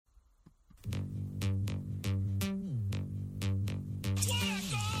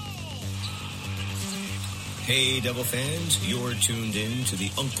Hey, Devil fans, you're tuned in to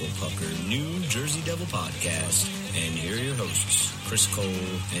the Uncle Pucker New Jersey Devil Podcast. And here are your hosts, Chris Cole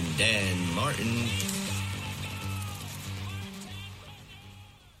and Dan Martin.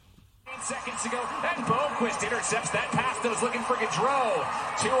 Seconds ago, and Boquist intercepts that pass that was looking for Gaudreau.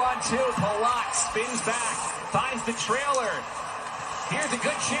 2-on-2, Palat spins back, finds the trailer. Here's a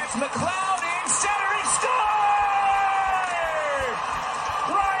good chance, McLeod in center, he scored!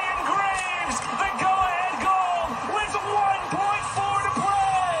 Ryan Graves, the go-ahead goal with 1.4 to play!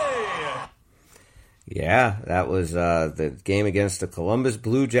 Yeah, that was the game against the Columbus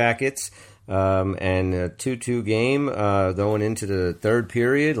Blue Jackets. And a 2-2 game going into the third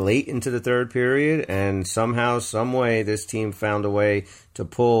period, late into the third period, and somehow, some way, this team found a way to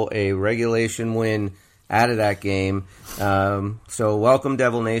pull a regulation win out of that game. So welcome,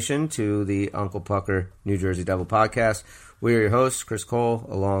 Devil Nation, to the Uncle Pucker New Jersey Devil Podcast. We're your hosts, Chris Cole,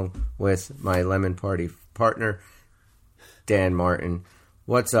 along with my Lemon Party partner, Dan Martin.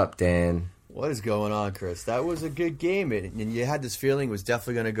 What's up, Dan? What is going on, Chris? That was a good game, and you had this feeling it was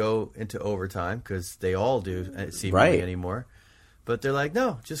definitely going to go into overtime because they all do, seemingly anymore. But they're like,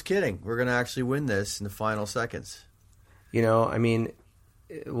 no, just kidding. We're going to actually win this in the final seconds. You know, I mean,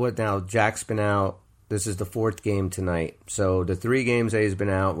 what now? Jack's been out. This is the fourth game tonight. So the 3 games that he's been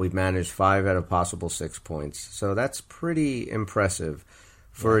out, we've managed 5 out of possible 6 points. So that's pretty impressive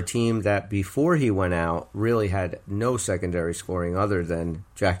for a team that before he went out really had no secondary scoring other than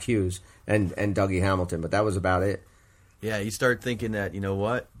Jack Hughes and Dougie Hamilton, but that was about it. Yeah, you start thinking that, you know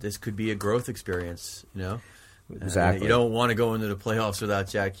what, this could be a growth experience, you know? Exactly. You don't want to go into the playoffs without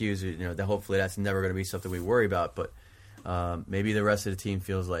Jack Hughes. You know, hopefully that's never going to be something we worry about, but maybe the rest of the team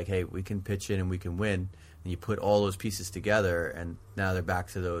feels like, hey, we can pitch in and we can win, and you put all those pieces together, and now they're back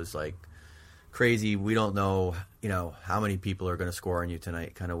to those, like, crazy, we don't know, you know, how many people are going to score on you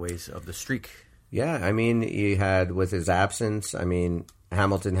tonight kind of ways of the streak. Yeah, I mean, he had, with his absence, I mean,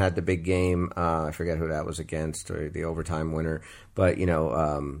 Hamilton had the big game. I forget who that was against, or the overtime winner. But, you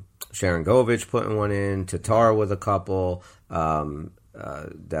know, Sharon Govich putting one in, Tatar with a couple, McLeod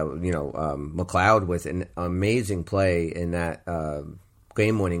with an amazing play in that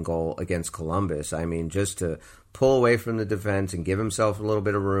game-winning goal against Columbus. I mean, just to pull away from the defense and give himself a little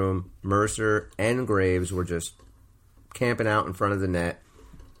bit of room. Mercer and Graves were just camping out in front of the net.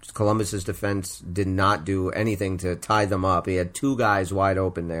 Columbus's defense did not do anything to tie them up. He had 2 guys wide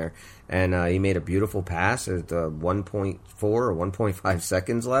open there, and he made a beautiful pass at 1.4 or 1.5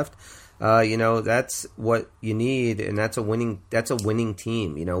 seconds left. You know, that's what you need, and that's a winning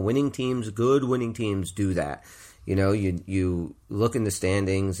team. You know, good winning teams do that. You know, you look in the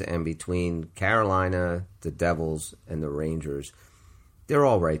standings, and between Carolina, the Devils, and the Rangers, they're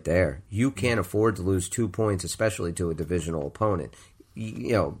all right there. You can't afford to lose 2 points, especially to a divisional opponent.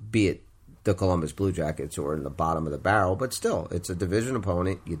 You know, be it the Columbus Blue Jackets or in the bottom of the barrel, but still, it's a division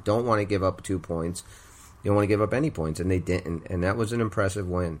opponent. You don't want to give up 2 points. You don't want to give up any points, and they didn't, and that was an impressive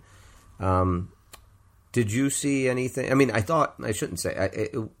win. Did you see anything? I mean, I shouldn't say,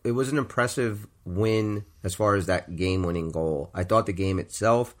 it was an impressive win as far as that game-winning goal. I thought the game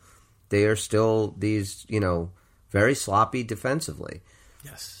itself, they are still these, you know, very sloppy defensively.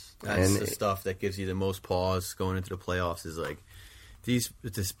 Yes, that's the stuff that gives you the most pause going into the playoffs is like, these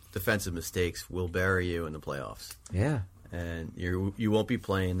defensive mistakes will bury you in the playoffs. Yeah. And you won't be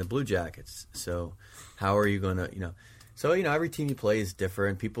playing the Blue Jackets. So how are you going to, you know... So, you know, every team you play is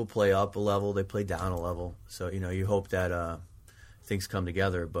different. People play up a level, they play down a level. So, you know, you hope that things come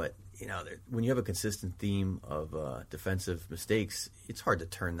together. But, you know, when you have a consistent theme of defensive mistakes, it's hard to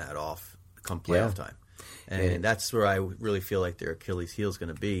turn that off come playoff time. And that's where I really feel like their Achilles heel is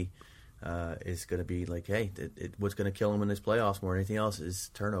going to be. Is going to be like, hey, what's going to kill them in this playoffs more than anything else is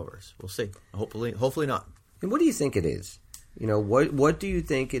turnovers. We'll see. Hopefully not. And what do you think it is? You know, what do you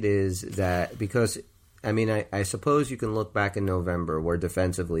think it is that, because, I mean, I suppose you can look back in November where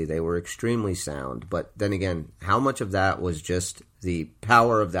defensively they were extremely sound, but then again, how much of that was just the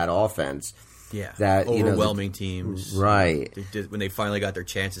power of that offense? Yeah, that overwhelming teams. Right. When they finally got their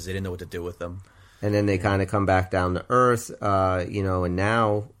chances, they didn't know what to do with them. And then they kind of come back down to earth, you know, and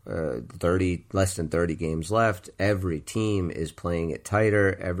now less than 30 games left. Every team is playing it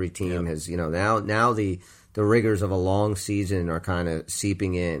tighter. Every team has, you know, now the rigors of a long season are kind of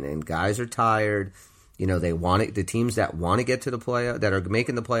seeping in, and guys are tired. You know, the teams that want to get to the playoff, that are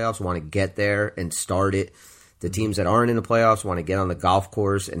making the playoffs, want to get there and start it. The teams that aren't in the playoffs want to get on the golf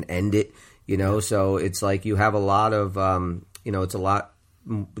course and end it. You know, so it's like you have a lot of, you know, it's a lot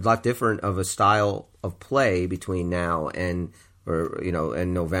different of a style of play between now and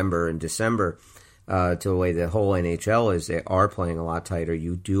November and December. to the way the whole NHL is, they are playing a lot tighter.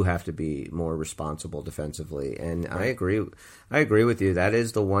 You do have to be more responsible defensively, and I agree with you. That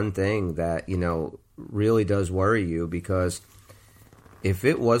is the one thing that really does worry you, because if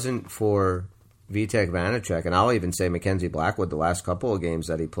it wasn't for Vitek Vanacek, and I'll even say Mackenzie Blackwood, the last couple of games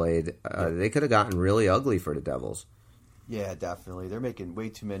that he played, they could have gotten really ugly for the Devils. Yeah, definitely. They're making way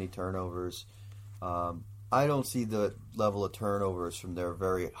too many turnovers. I don't see the level of turnovers from their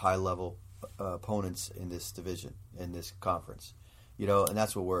very high-level opponents in this division, in this conference. And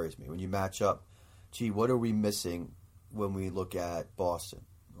that's what worries me. When you match up, what are we missing when we look at Boston?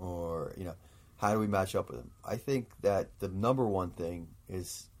 Or, how do we match up with them? I think that the number one thing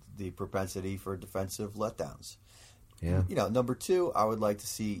is the propensity for defensive letdowns. Yeah. Number two, I would like to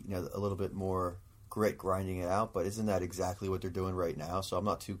see, a little bit more grit grinding it out, but isn't that exactly what they're doing right now? So I'm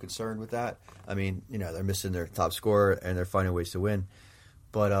not too concerned with that. I mean, they're missing their top scorer and they're finding ways to win.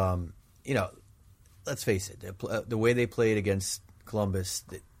 But, let's face it, the way they played against Columbus,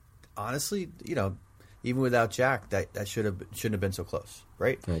 honestly, even without Jack, that shouldn't have been so close,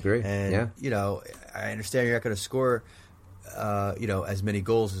 right? I agree. And, I understand you're not going to score, as many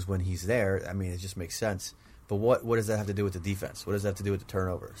goals as when he's there. I mean, it just makes sense. But what does that have to do with the defense? What does that have to do with the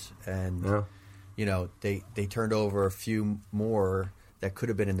turnovers? And, they turned over a few more that could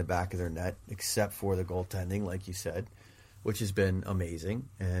have been in the back of their net, except for the goaltending, like you said, which has been amazing.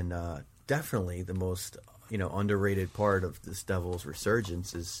 And definitely the most, underrated part of this Devils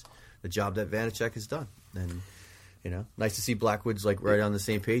resurgence is the job that Vanacek has done. And, nice to see Blackwood's right on the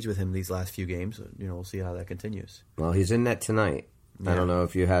same page with him these last few games. We'll see how that continues. Well, he's in net tonight. Yeah. I don't know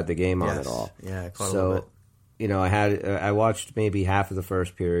if you had the game on at all. Yeah, I caught a little bit. I watched maybe half of the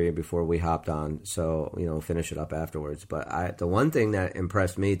first period before we hopped on, so, finish it up afterwards. But the one thing that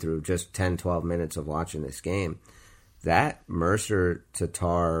impressed me through just 10, 12 minutes of watching this game, that Mercer,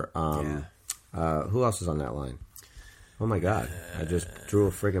 Tatar, who else is on that line? Oh, my God. I just drew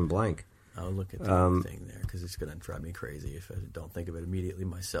a friggin' blank. I'll look at the thing there, because it's going to drive me crazy if I don't think of it immediately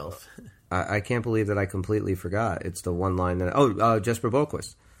myself. I can't believe that I completely forgot. It's the one line that... Jesper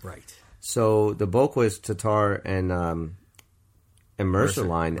Boquist. Right. So the Boquist, Tatar, and Mercer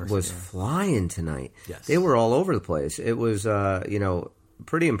line was flying tonight. Yes. They were all over the place. It was,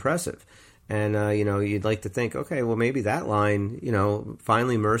 pretty impressive. And, you'd like to think, okay, well, maybe that line,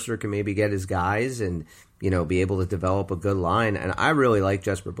 finally Mercer can maybe get his guys and, be able to develop a good line. And I really like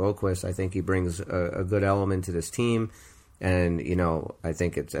Jesper Boquist. I think he brings a good element to this team. And, I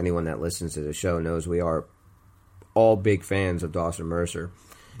think it's anyone that listens to the show knows we are all big fans of Dawson Mercer.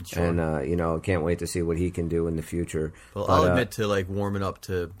 Sure. And, can't wait to see what he can do in the future. Well, I'll admit to, warming up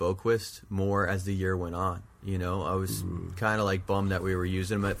to Boquist more as the year went on. I was kind of, bummed that we were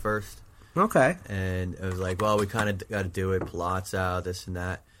using him at first. Okay. And it was well, we kind of got to do it. Plot's out, this and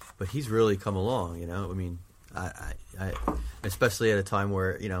that. But he's really come along, I mean, I especially at a time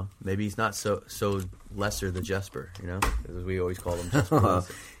where, maybe he's not so lesser than Jesper, as we always call him Jesper.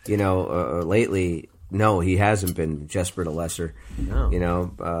 Lately, no, he hasn't been Jesper the lesser.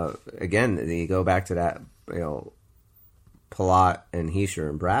 No. Again, you go back to that, Palat and Hischier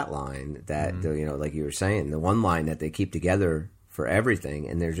and Bratt line that, like you were saying, the one line that they keep together for everything,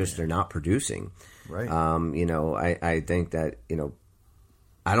 and they're not producing. Right. I think that,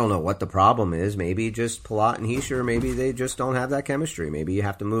 I don't know what the problem is. Maybe just Palat and Hischier, maybe they just don't have that chemistry. Maybe you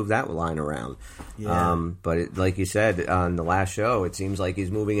have to move that line around. Yeah. But like you said on the last show, it seems like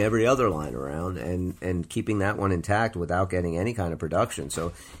he's moving every other line around and keeping that one intact without getting any kind of production.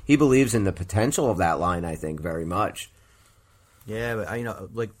 So he believes in the potential of that line, I think, very much. Yeah,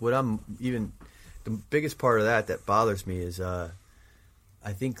 but what I'm even the biggest part of that bothers me is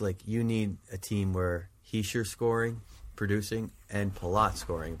I think you need a team where Hischier scoring, producing, and Palat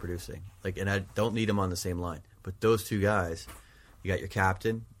scoring and producing. And I don't need them on the same line. But those two guys, you got your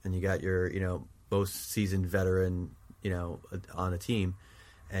captain and you got your, most seasoned veteran, on a team.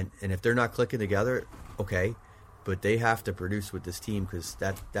 And if they're not clicking together, okay, but they have to produce with this team, because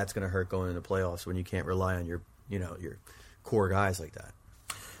that's going to hurt going into playoffs when you can't rely on your core guys like that.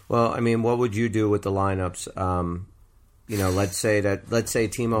 Well, I mean, what would you do with the lineups? Let's say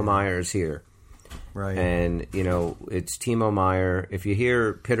Timo Meier is here. Right. And, it's Timo Meier. If you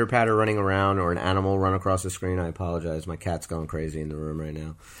hear pitter-patter running around or an animal run across the screen, I apologize. My cat's going crazy in the room right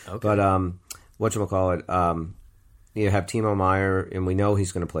now. Okay. But whatchamacallit, you have Timo Meier, and we know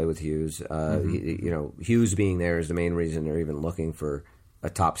he's going to play with Hughes. Hughes being there is the main reason they're even looking for a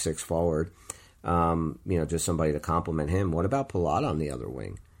top six forward. Just somebody to complement him. What about Palat on the other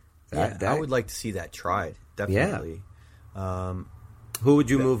wing? I would like to see that tried, definitely. Yeah. Who would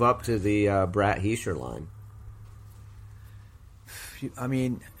you move up to the Bratt Hischier line? I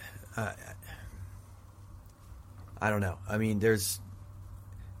mean, I don't know. I mean,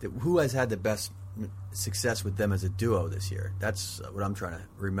 who has had the best success with them as a duo this year? That's what I'm trying to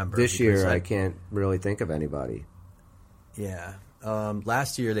remember. This year, I can't really think of anybody. Yeah.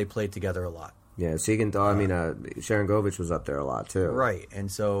 Last year, they played together a lot. Yeah, Sharangovich was up there a lot, too. Right,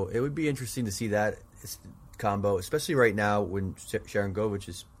 and so it would be interesting to see that combo, especially right now when Sharangovich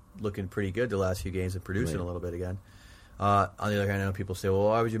is looking pretty good the last few games and producing a little bit again. On the other hand, I know people say, well,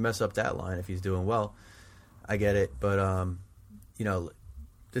 why would you mess up that line if he's doing well? I get it, but,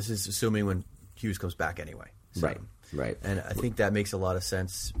 this is assuming when Hughes comes back anyway. So, right. And I think that makes a lot of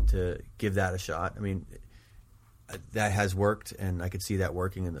sense to give that a shot. I mean, that has worked, and I could see that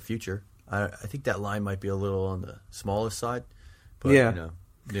working in the future. I think that line might be a little on the smallest side, but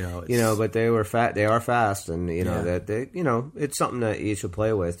but they were fat. They are fast, and that they, it's something that you should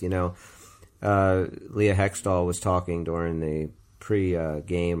play with. Leah Hextall was talking during the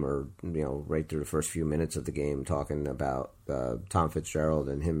pre-game, or right through the first few minutes of the game, talking about Tom Fitzgerald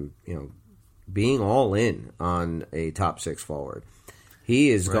and him, being all in on a top 6 forward. He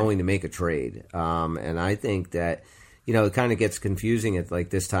is going to make a trade, and I think that. It kind of gets confusing at like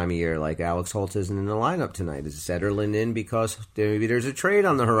this time of year. Like Alex Holtz isn't in the lineup tonight. Is Zetterlund in because maybe there's a trade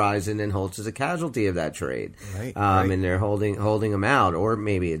on the horizon and Holtz is a casualty of that trade, right. And they're holding him out, or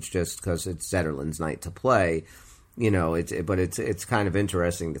maybe it's just because it's Zetterlund's night to play. It's kind of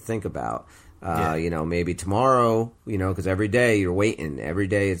interesting to think about. Maybe tomorrow. Because every day you're waiting. Every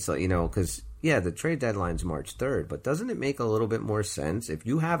day it's like because the trade deadline's March 3rd. But doesn't it make a little bit more sense if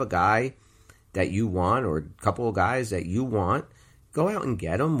you have a guy that you want, or a couple of guys that you want, go out and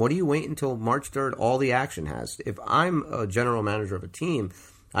get them. What are you waiting until March 3rd? All the action has. If I'm a general manager of a team,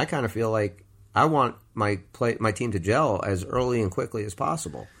 I kind of feel like I want my team to gel as early and quickly as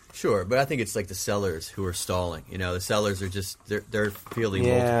possible. Sure, but I think it's like the sellers who are stalling. The sellers are just they're fielding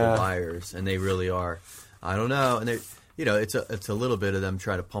multiple buyers, and they really are. I don't know, and it's a little bit of them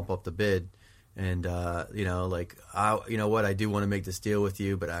trying to pump up the bid. And, I do want to make this deal with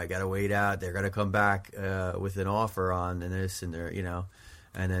you, but I got to wait out. They're going to come back with an offer on this, and and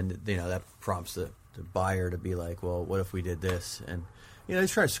then, that prompts the buyer to be like, well, what if we did this? And, they're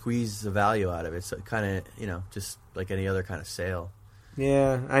trying to squeeze the value out of it. It's kind of, just like any other kind of sale.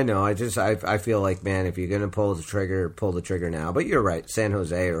 Yeah, I know. I feel like, man, if you're going to pull the trigger now. But you're right. San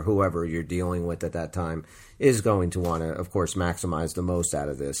Jose or whoever you're dealing with at that time is going to want to, of course, maximize the most out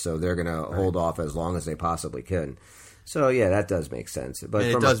of this. So they're going to hold off as long as they possibly can. So, yeah, that does make sense. But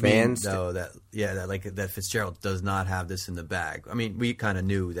and from it does a fan's mean, though, that Fitzgerald does not have this in the bag. I mean, we kind of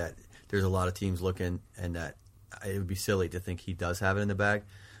knew that there's a lot of teams looking, and that it would be silly to think he does have it in the bag.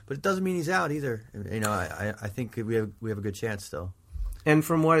 But it doesn't mean he's out either. I think we have a good chance still. And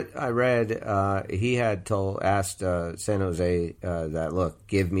from what I read, he had asked San Jose that, look,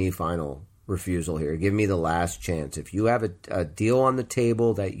 give me final refusal here. Give me the last chance. If you have a deal on the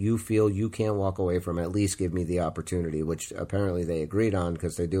table that you feel you can't walk away from, at least give me the opportunity, which apparently they agreed on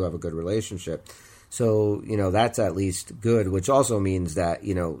because they do have a good relationship. So, that's at least good, which also means that,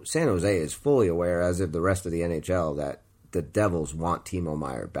 San Jose is fully aware, as of the rest of the NHL, that the Devils want Timo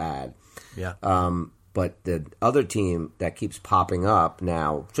Meier bad. Yeah. But the other team that keeps popping up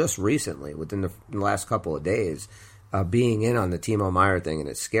now, just recently, within the last couple of days, being in on the Timo Meier thing, and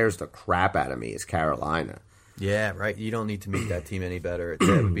it scares the crap out of me, is Carolina. Yeah, right. You don't need to make that team any better. It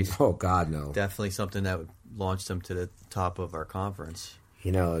would be oh, God, no. Definitely something that would launch them to the top of our conference.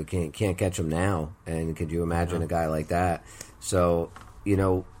 You can't catch them now. And could you imagine a guy like that? So,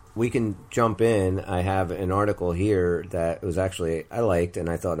 we can jump in. I have an article here that was actually I liked, and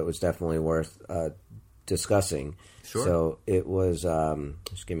I thought it was definitely worth discussing. Sure. So it was,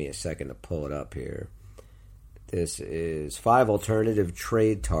 just give me a second to pull it up here. This is 5 alternative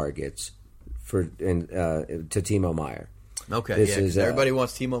trade targets to Timo Meier. Okay, because everybody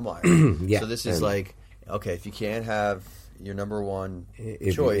wants Timo Meier. Yeah. So this is if you can't have your number one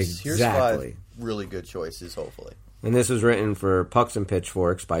choice, exactly. Here's 5 really good choices, hopefully. And this was written for Pucks and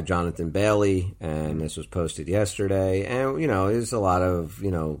Pitchforks by Jonathan Bailey, and this was posted yesterday. And, there's a lot of,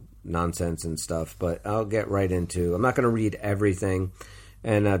 nonsense and stuff, but I'll get right into. I'm not going to read everything,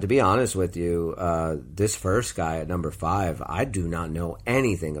 and to be honest with you, this first guy at number 5, I do not know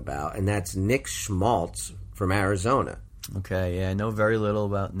anything about, and that's Nick Schmaltz from Arizona. Okay, yeah, I know very little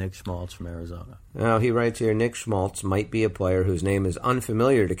about Nick Schmaltz from Arizona. Now, he writes here, Nick Schmaltz might be a player whose name is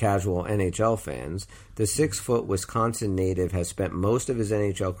unfamiliar to casual NHL fans. The 6-foot Wisconsin native has spent most of his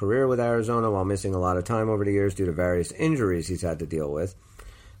NHL career with Arizona while missing a lot of time over the years due to various injuries he's had to deal with.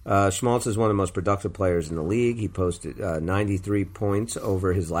 Schmaltz is one of the most productive players in the league. He posted 93 points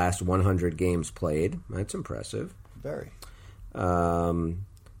over his last 100 games played. That's impressive. Very.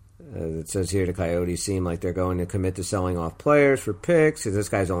 It says here the Coyotes seem like they're going to commit to selling off players for picks. This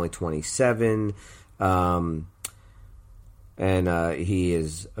guy's only 27. And he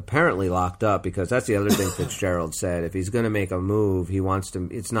is apparently locked up because that's the other thing Fitzgerald said. If he's going to make a move, he wants to.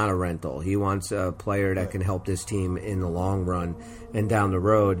 It's not a rental. He wants a player that can help this team in the long run and down the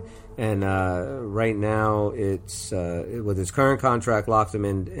road. And right now, it's with his current contract locked him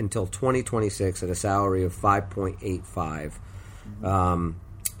in until 2026 at a salary of $5.85. And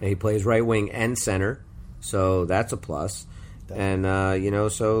he plays right wing and center, so that's a plus. And,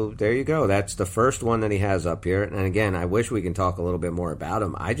 so there you go. That's the first one that he has up here. And, again, I wish we can talk a little bit more about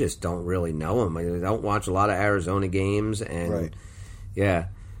him. I just don't really know him. I don't watch a lot of Arizona games. And, yeah.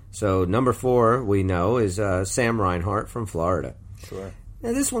 So, number 4 we know is Sam Reinhart from Florida. Sure.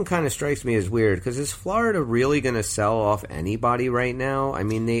 Now, this one kind of strikes me as weird because is Florida really going to sell off anybody right now? I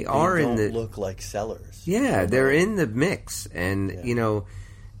mean, they are in the... look like sellers. Yeah, they're in the mix. And,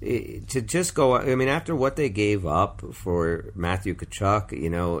 to just go, I mean, after what they gave up for Matthew Tkachuk,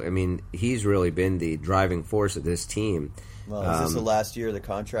 he's really been the driving force of this team. Well, is this the last year of the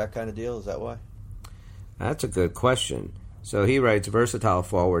contract kind of deal? Is that why? That's a good question. So he writes, versatile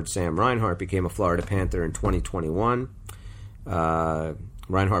forward Sam Reinhart became a Florida Panther in 2021.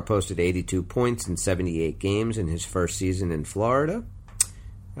 Reinhart posted 82 points in 78 games in his first season in Florida.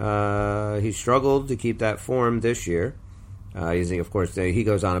 He struggled to keep that form this year. Of course, he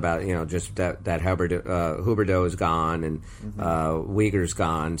goes on about just that Huberdeau is gone and Uyghur's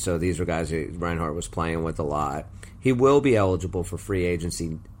gone, so these are guys that Reinhart was playing with a lot. He will be eligible for free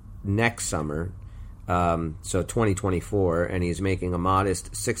agency next summer, so 2024, and he's making a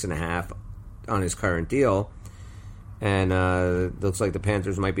modest $6.5 on his current deal. And looks like the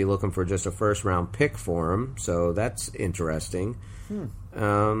Panthers might be looking for just a first-round pick for him, so that's interesting.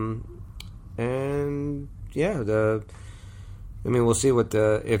 And yeah, we'll see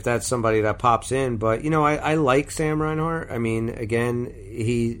if that's somebody that pops in. But, I like Sam Reinhart. I mean, again,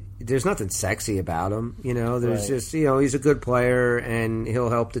 there's nothing sexy about him. There's just, he's a good player and he'll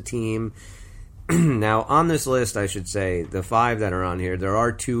help the team. Now, on this list, I should say, the 5 that are on here, there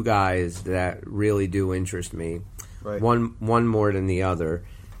are 2 guys that really do interest me. Right. One more than the other.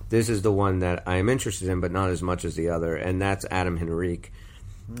 This is the one that I am interested in, but not as much as the other, and that's Adam Henrique.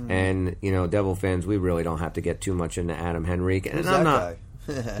 And, Devil fans, we really don't have to get too much into Adam Henrique. And I'm not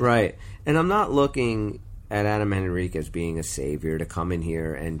right. And I'm not looking at Adam Henrique as being a savior to come in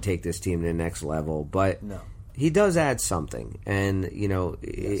here and take this team to the next level, but he does add something. And,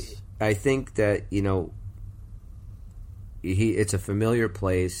 I think that, it's a familiar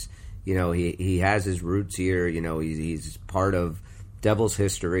place. He has his roots here. He's part of Devils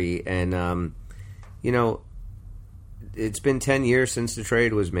history. And, it's been 10 years since the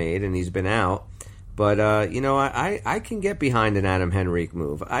trade was made, and he's been out. But, I can get behind an Adam Henrique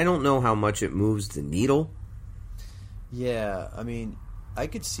move. I don't know how much it moves the needle. Yeah, I mean, I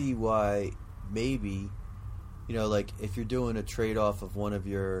could see why maybe, if you're doing a trade-off of one of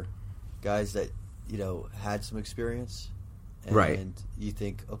your guys that, had some experience. And right. you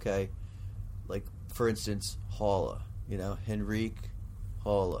think, okay, like, for instance, Haula, Henrique,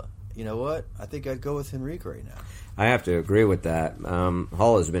 Haula. You know what? I think I'd go with Henrique right now. I have to agree with that.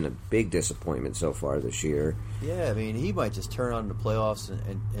 Hall has been a big disappointment so far this year. Yeah, I mean, he might just turn on the playoffs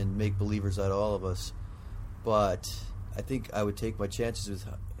and make believers out of all of us. But I think I would take my chances with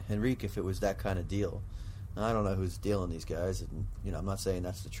Henrique if it was that kind of deal. Now, I don't know who's dealing these guys, and I'm not saying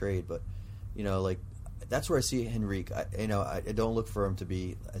that's the trade, but that's where I see Henrique. I don't look for him to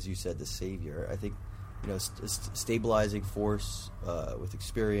be, as you said, the savior. I think stabilizing force with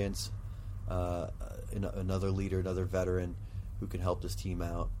experience. Another leader, another veteran who can help this team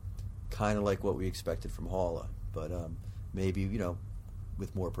out, kind of like what we expected from Haula, but maybe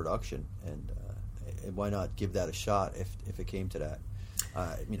with more production, and why not give that a shot if it came to that?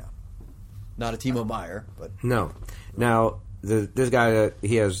 Not a Timo Meier, but no. Now this guy that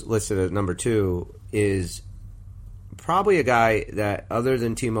he has listed as number 2 is probably a guy that, other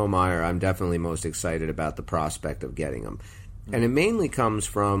than Timo Meier, I'm definitely most excited about the prospect of getting him. And it mainly comes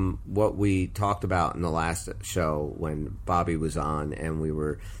from what we talked about in the last show when Bobby was on and we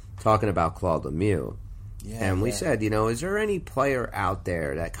were talking about Claude Lemieux. And we said, is there any player out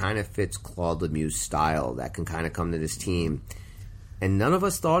there that kind of fits Claude Lemieux's style that can kind of come to this team? And none of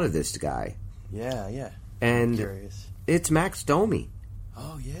us thought of this guy. Yeah. And I'm curious. It's Max Domi.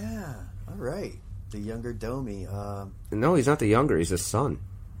 Oh, yeah. All right. The younger Domi. No, he's not the younger. He's his son.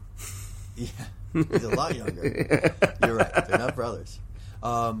 Yeah. He's a lot younger. You're right. They're not brothers.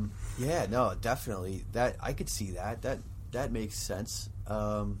 Yeah, no, definitely. That I could see that. That makes sense.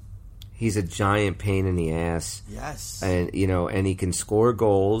 He's a giant pain in the ass. Yes. And, and he can score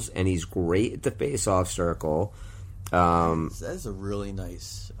goals, and he's great at the face-off circle. That is a really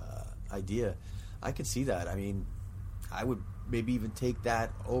nice idea. I could see that. I mean, I would maybe even take that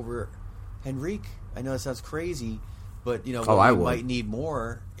over Henrique. I know that sounds crazy, but, what we might need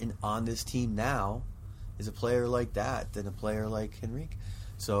more on this team now is a player like that than a player like Henrique.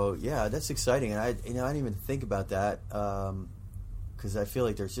 So, yeah, that's exciting. And I didn't even think about that because I feel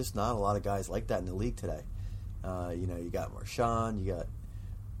like there's just not a lot of guys like that in the league today. You got Marchand, you got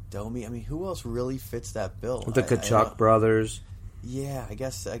Domi. I mean, who else really fits that bill? The Tkachuk brothers. Yeah, I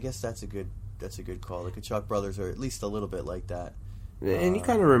guess that's a good call. The Tkachuk brothers are at least a little bit like that. And you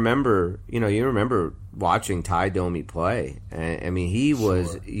kind of remember, you remember watching Ty Domi play. I mean,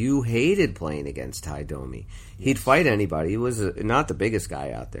 you hated playing against Ty Domi. Yes. He'd fight anybody. He was not the biggest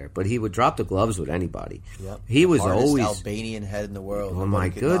guy out there, but he would drop the gloves with anybody. Yep. He was hardest always Albanian head in the world. Oh my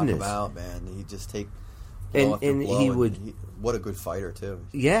goodness! Knock him out, man. He'd just take and he would. What a good fighter too.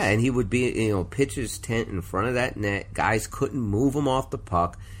 Yeah, and he would be pitch his tent in front of that net. Guys couldn't move him off the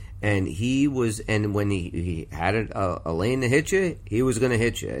puck. And when he had a lane to hit you, he was going to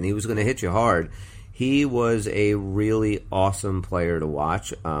hit you, and he was going to hit you hard. He was a really awesome player to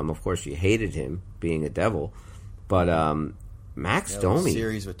watch. Of course, you hated him being a Devil, but Max Domi.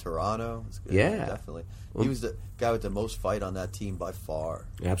 Series with Toronto. Yeah, definitely. He was the guy with the most fight on that team by far.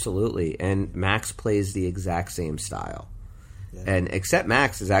 Absolutely, and Max plays the exact same style, yeah. Except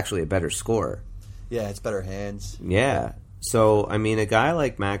Max is actually a better scorer. Yeah, it's better hands. Yeah. So, I mean, a guy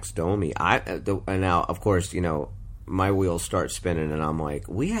like Max Domi, and now, of course, my wheels start spinning, and I'm like,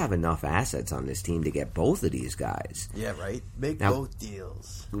 we have enough assets on this team to get both of these guys. Yeah, right? Make both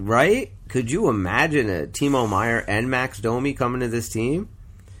deals. Right? Could you imagine a Timo Meier and Max Domi coming to this team?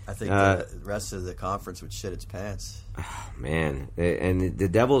 I think the rest of the conference would shit its pants. Oh, man. And the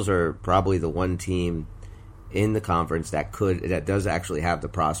Devils are probably the one team in the conference that does actually have the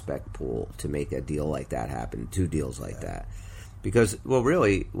prospect pool to make a deal like that happen, two deals like that. Because, well,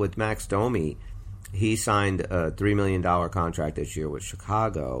 really, with Max Domi, he signed a $3 million contract this year with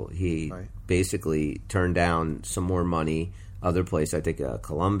Chicago. He basically turned down some more money other places. I think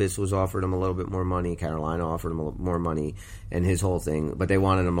Columbus was offered him a little bit more money. Carolina offered him a little more money, and his whole thing. But they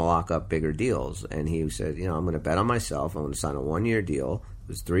wanted him to lock up bigger deals, and he said, I'm going to bet on myself. I'm going to sign a one-year deal. It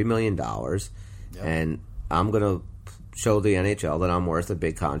was $3 million, and I'm going to show the NHL that I'm worth a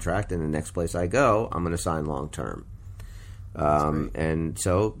big contract, and the next place I go, I'm going to sign long term. And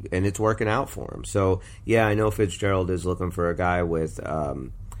it's working out for him. So, yeah, I know Fitzgerald is looking for a guy with, a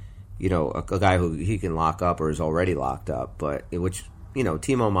guy who he can lock up or is already locked up. But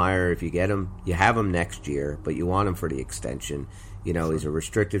Timo Meier, if you get him, you have him next year, but you want him for the extension. He's a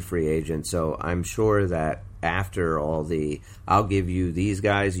restricted free agent. So I'm sure that after all I'll give you these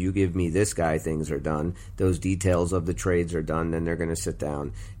guys, you give me this guy, things are done. Those details of the trades are done. Then they're going to sit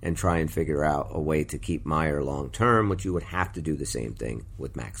down and try and figure out a way to keep Meier long term, which you would have to do the same thing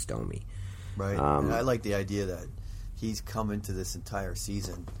with Max Domi. Right. And I like the idea that he's come into this entire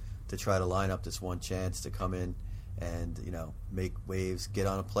season to try to line up this one chance to come in and, make waves, get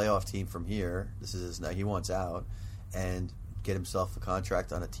on a playoff team from here. This is now he wants out and get himself a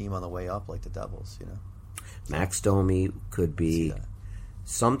contract on a team on the way up like the Devils, Max Domi could be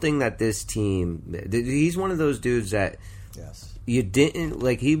something that this team... He's one of those dudes that you didn't...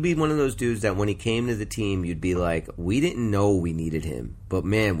 he'd be one of those dudes that when he came to the team, you'd be like, we didn't know we needed him, but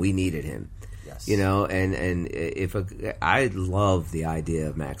man, we needed him. Yes. I love the idea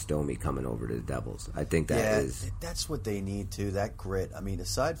of Max Domi coming over to the Devils. I think that's what they need too, that grit. I mean,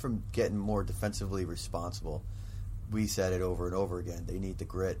 aside from getting more defensively responsible, we said it over and over again. They need the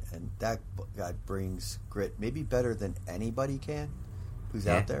grit, and that guy brings grit maybe better than anybody can who's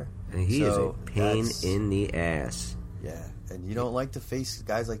out there. And he is a pain in the ass. Yeah, and you don't like to face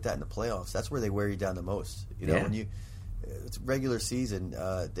guys like that in the playoffs. That's where they wear you down the most. When it's regular season,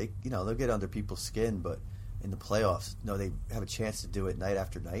 they'll get under people's skin, but in the playoffs, they have a chance to do it night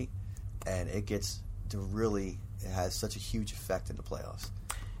after night, and it has such a huge effect in the playoffs.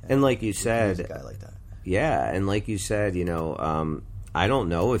 And like you said, a guy like that. Yeah, and like you said, I don't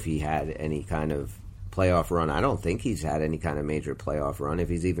know if he had any kind of playoff run. I don't think he's had any kind of major playoff run, if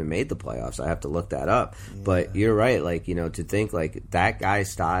he's even made the playoffs. I have to look that up. Yeah. But you're right, to think that guy's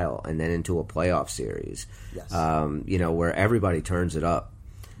style and then into a playoff series, where everybody turns it up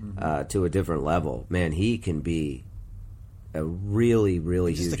to a different level. Man, he can be a really,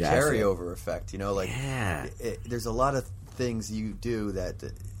 really huge asset. Just a carryover effect, there's a lot of things you do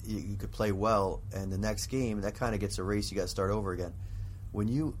that you could play well, and the next game that kind of gets erased. You got to start over again. When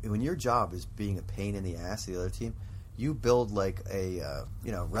your job is being a pain in the ass to the other team, you build like a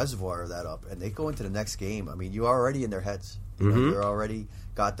reservoir of that up, and they go into the next game. I mean, you're already in their heads. You're already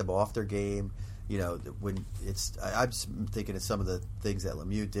got them off their game. When I'm just thinking of some of the things that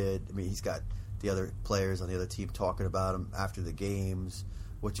Lemieux did. I mean, he's got the other players on the other team talking about him after the games.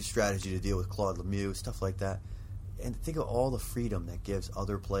 What's your strategy to deal with Claude Lemieux? Stuff like that. And think of all the freedom that gives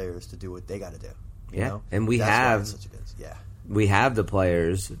other players to do what they got to do. You know? And we That's have why it's such a good, we have the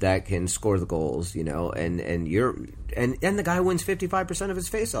players that can score the goals, and the guy wins 55% of his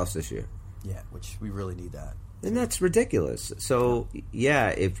faceoffs this year. Yeah, which we really need that. And that's ridiculous. So,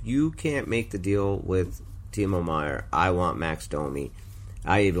 if you can't make the deal with Timo Meier, I want Max Domi.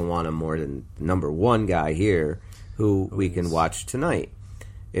 I even want him more than the number one guy here who we can watch tonight.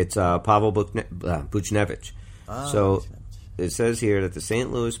 It's Pavel Buchnevich. So it says here that the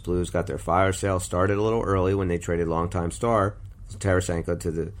St. Louis Blues got their fire sale started a little early when they traded longtime star Tarasenko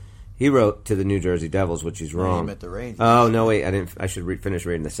to the New Jersey Devils, which he's wrong. He meant the Rangers. Oh, no, wait. I should finish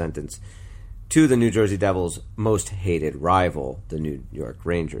reading the sentence. To the New Jersey Devils' most hated rival, the New York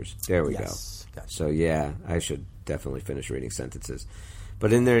Rangers. There we go. Gotcha. So, I should definitely finish reading sentences.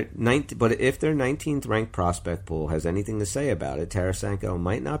 But if their 19th ranked prospect pool has anything to say about it, Tarasenko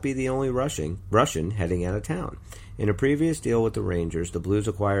might not be the only Russian heading out of town. In a previous deal with the Rangers, the Blues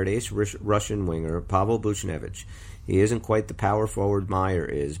acquired ace Russian winger Pavel Buchnevich. He isn't quite the power forward Meier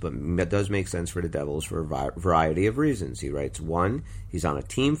is, but it does make sense for the Devils for a variety of reasons. He writes, 1, he's on a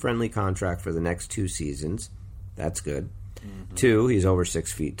team-friendly contract for the next 2 seasons. That's good. 2, he's over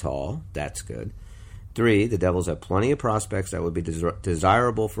 6 feet tall. That's good. 3, the Devils have plenty of prospects that would be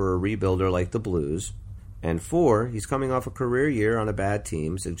desirable for a rebuilder like the Blues. And 4, he's coming off a career year on a bad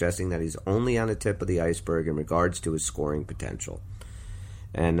team, suggesting that he's only on the tip of the iceberg in regards to his scoring potential.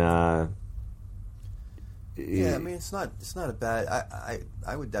 And I mean, it's not a bad.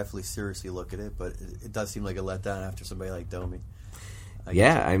 I would definitely seriously look at it, but it does seem like a letdown after somebody like Domi.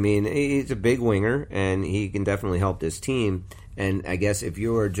 I mean, he's a big winger, and he can definitely help this team. And I guess if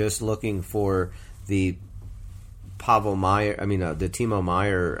you were just looking for the Pavel Meier, the Timo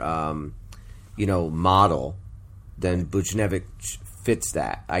Meier, model, then Buchnevich fits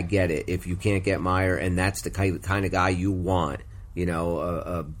that. I get it. If you can't get Meier, and that's the kind of guy you want,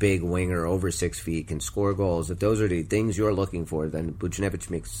 a big winger over 6 feet, can score goals. If those are the things you're looking for, then Buchnevich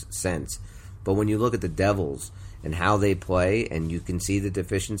makes sense. But when you look at the Devils and how they play, and you can see the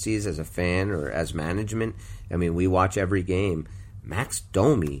deficiencies as a fan or as management, I mean, we watch every game. Max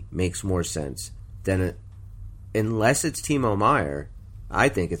Domi makes more sense than unless it's Timo Meier. I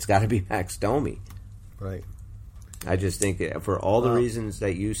think it's got to be Max Domi. Right. I just think for all the reasons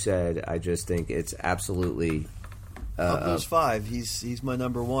that you said, I just think it's absolutely. Blues 5. He's my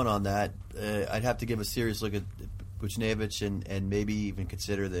number one on that. I'd have to give a serious look at Buchnevich and maybe even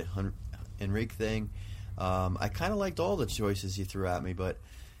consider the Henrique thing. I kind of liked all the choices you threw at me, but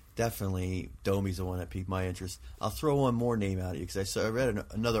definitely Domi's the one that piqued my interest. I'll throw one more name out at you because I read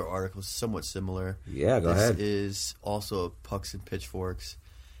another article somewhat similar. Yeah, go ahead. This is also Pucks and Pitchforks,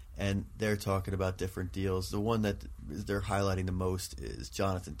 and they're talking about different deals. The one that they're highlighting the most is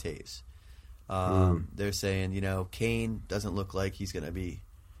Jonathan Toews. They're saying, Kane doesn't look like he's going to be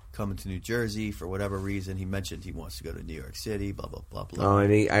coming to New Jersey for whatever reason. He mentioned he wants to go to New York City, blah, blah, blah, blah. Oh,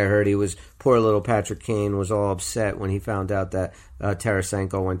 and I heard poor little Patrick Kane was all upset when he found out that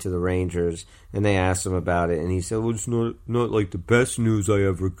Tarasenko went to the Rangers, and they asked him about it, and he said, well, it's not like the best news I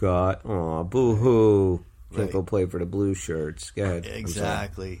ever got. Aw, boo-hoo. Can't go play for the blue shirts. Go ahead.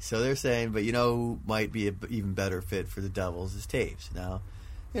 Exactly. So they're saying, but who might be an even better fit for the Devils is Toews. Now,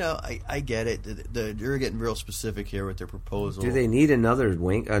 I get it. They're getting real specific here with their proposal. Do they need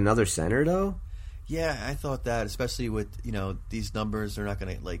another center though? Yeah, I thought that, especially with these numbers, they're not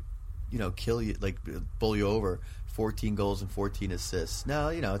going to kill you, bull you over. 14 goals and 14 assists. Now,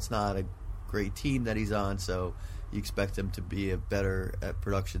 it's not a great team that he's on, so you expect him to be better at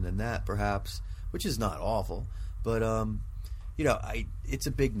production than that, perhaps, which is not awful. But it's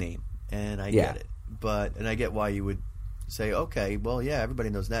a big name, and I get it. And I get why you would say, okay, well, yeah, everybody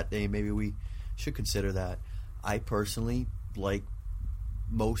knows that name. Maybe we should consider that. I personally like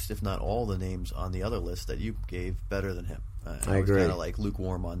most, if not all, the names on the other list that you gave better than him. I agree. was kind of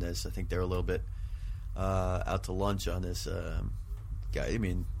lukewarm on this. I think they're a little bit out to lunch on this guy. I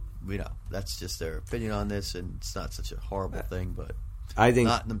mean, that's just their opinion on this, and it's not such a horrible thing, but I think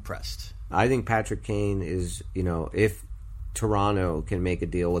not impressed. I think Patrick Kane is, if Toronto can make a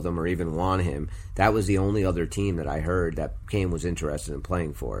deal with him or even want him, that was the only other team that I heard that Kane was interested in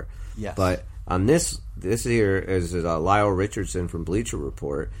playing for. Yes. But On this here is Lyle Richardson from Bleacher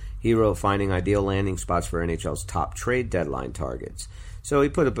Report. He wrote, finding ideal landing spots for NHL's top trade deadline targets. So he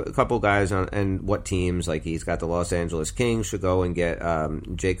put a couple guys on, and what teams, like he's got the Los Angeles Kings should go and get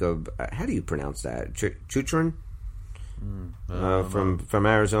Jacob, how do you pronounce that? Chutrin? From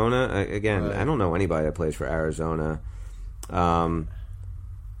Arizona. Again, right. I don't know anybody that plays for Arizona.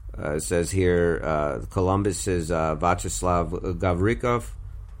 It says here, Columbus is Vyacheslav Gavrikov,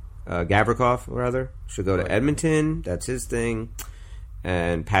 should go to Edmonton. That's his thing.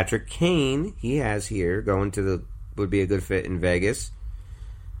 And Patrick Kane, he has here, would be a good fit in Vegas.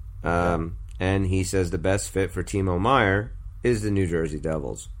 And he says the best fit for Timo Meier is the New Jersey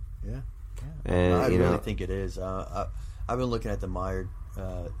Devils. Yeah. And I really think it is. I've been looking at the Meier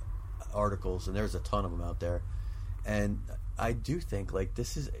articles, and there's a ton of them out there. And I do think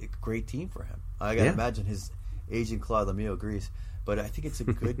this is a great team for him. I got to imagine his agent Claude Lemieux agrees, but I think it's a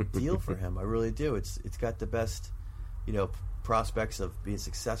good deal for him. I really do. It's got the best, prospects of being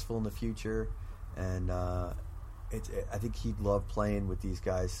successful in the future, and I think he'd love playing with these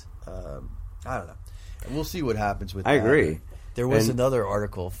guys. I don't know. And we'll see what happens with that. I agree. There was another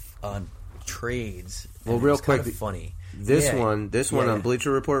article on trades. Well, real quick, kind of funny. This one on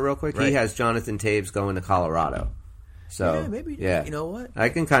Bleacher Report, real quick. Right. He has Jonathan Taves going to Colorado. So maybe. You know what? I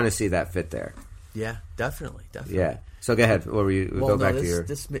can kind of see that fit there. Yeah, definitely. Yeah. So go ahead. What were you?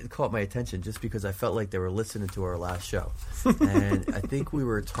 This caught my attention just because I felt like they were listening to our last show, and I think we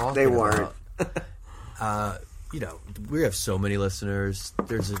were talking. They weren't. About, we have so many listeners.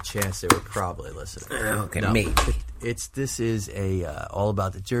 There's a chance they were probably listening. Okay, maybe. This is a all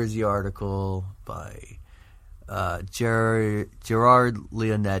about the Jersey article by Gerard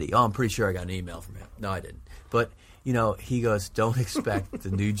Leonetti. Oh, I'm pretty sure I got an email from him. No, I didn't. But he goes, "Don't expect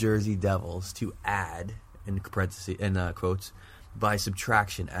the New Jersey Devils to add." In parentheses, quotes, by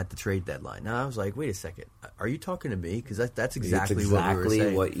subtraction at the trade deadline. Now I was like, wait a second, are you talking to me? Because that's exactly what we were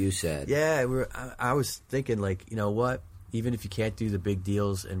saying. What you said. Yeah, I was thinking you know what? Even if you can't do the big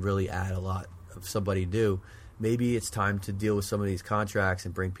deals and really add a lot of somebody new, maybe it's time to deal with some of these contracts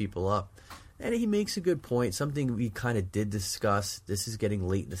and bring people up. And he makes a good point. Something we kind of did discuss. This is getting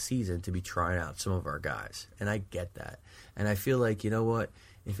late in the season to be trying out some of our guys, and I get that. And I feel like, you know what?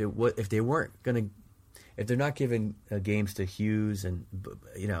 If they weren't going to. If they're not giving games to Hughes and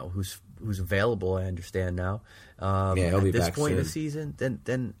who's available, I understand now. He'll be at this back point soon. in the season,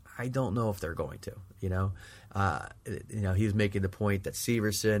 then I don't know if they're going to. He was making the point that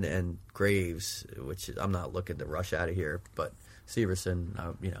Severson and Graves, which I'm not looking to rush out of here, but Severson,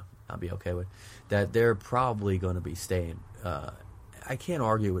 I'll be okay with that. They're probably going to be staying. I can't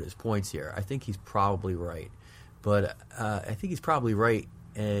argue with his points here. I think he's probably right, but I think he's probably right.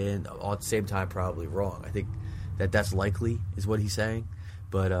 And at the same time, probably wrong. I think that's likely is what he's saying,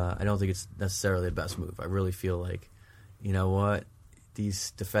 but I don't think it's necessarily the best move. I really feel like, you know what,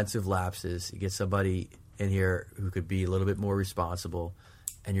 these defensive lapses, you get somebody in here who could be a little bit more responsible,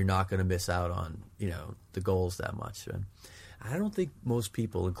 and you're not going to miss out on the goals that much. And I don't think most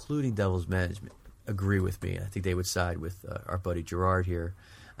people, including Devils management, agree with me. I think they would side with our buddy Gerard here,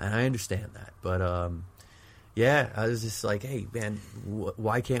 and I understand that, but. Yeah, I was just like, hey, man,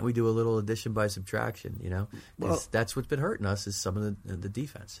 why can't we do a little addition by subtraction, Because that's what's been hurting us is some of the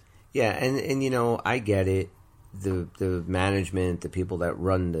defense. Yeah, and I get it. The management, the people that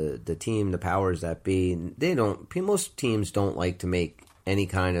run the team, the powers that be, most teams don't like to make any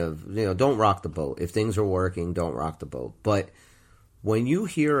kind of, don't rock the boat. If things are working, don't rock the boat. But when you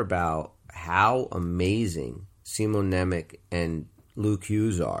hear about how amazing Simon Nemec and Luke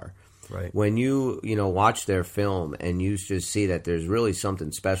Hughes are, right. When you watch their film and you just see that there's really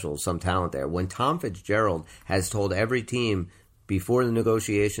something special, some talent there. When Tom Fitzgerald has told every team before the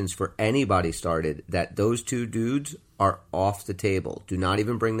negotiations for anybody started that those two dudes are off the table, do not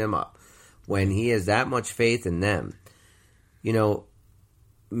even bring them up. When he has that much faith in them,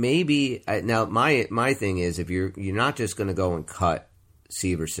 maybe now my thing is if you're not just going to go and cut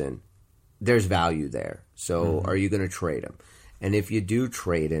Severson, there's value there. So are you going to trade him? And if you do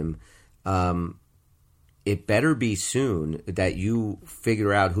trade him, it better be soon that you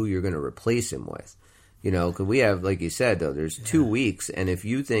figure out who you're going to replace him with. Because we have, like you said, though, there's 2 weeks, and if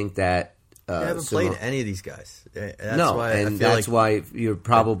you think that I haven't played any of these guys. That's why you're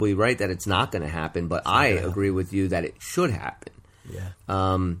probably right that it's not going to happen. But I agree with you that it should happen. Yeah.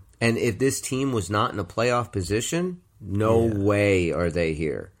 And if this team was not in a playoff position, no way are they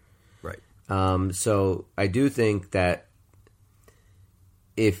here. Right. So I do think that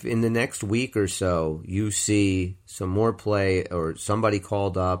if in the next week or so you see some more play or somebody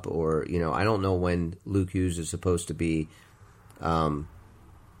called up or, I don't know when Luke Hughes is supposed to be,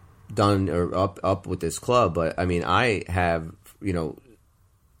 done or up with this club, but I mean, I have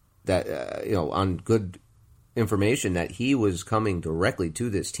that on good information that he was coming directly to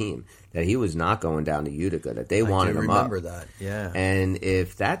this team, that he was not going down to Utica, that they wanted him up. I remember that, yeah. And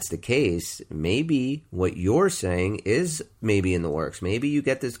if that's the case, maybe what you're saying is maybe in the works. Maybe you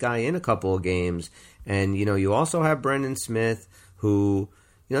get this guy in a couple of games, and you also have Brendan Smith, who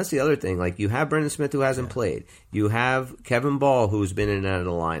that's the other thing. Like, you have Brendan Smith, who hasn't played. You have Kevin Ball, who's been in and out of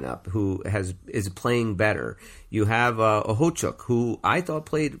the lineup, who is playing better. You have Ohochuk, who I thought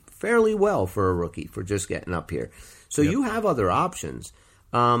played fairly well for a rookie, for just getting up here. So you have other options.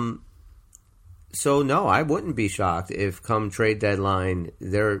 So no, I wouldn't be shocked if come trade deadline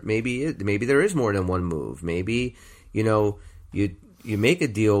maybe there is more than one move. Maybe you make a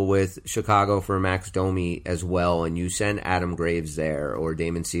deal with Chicago for Max Domi as well, and you send Adam Graves there or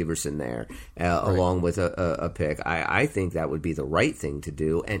Damon Severson there along with a pick. I think that would be the right thing to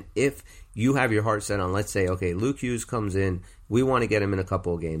do. And if you have your heart set on, let's say, okay, Luke Hughes comes in, we want to get him in a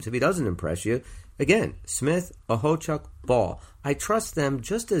couple of games. If he doesn't impress you, again, Smith, Ohochuk, Ball. I trust them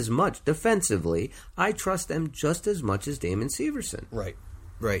just as much defensively. I trust them just as much as Damon Severson. Right.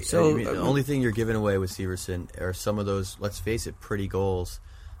 Right. So the only thing you're giving away with Severson are some of those, let's face it, pretty goals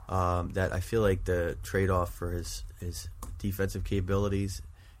that I feel like the trade-off for his defensive capabilities,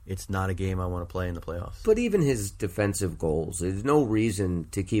 it's not a game I want to play in the playoffs. But even his defensive goals, there's no reason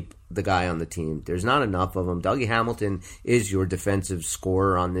to keep the guy on the team. There's not enough of them. Dougie Hamilton is your defensive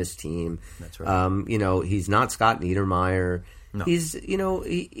scorer on this team. That's right. He's not Scott Niedermayer. No.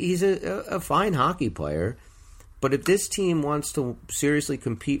 He's a fine hockey player. But if this team wants to seriously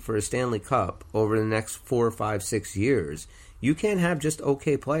compete for a Stanley Cup over the next 4, 5, 6 years, you can't have just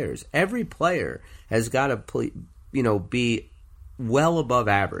okay players. Every player has got to be well above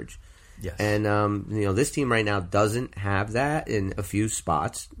average. Yes. And this team right now doesn't have that in a few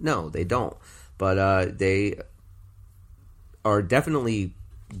spots. No, they don't. But they are definitely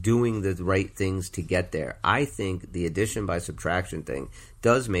doing the right things to get there. I think the addition by subtraction thing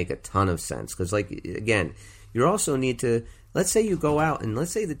does make a ton of sense. Because, again, you also need to, let's say you go out and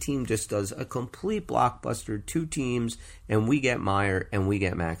let's say the team just does a complete blockbuster, 2 teams, and we get Meyer and we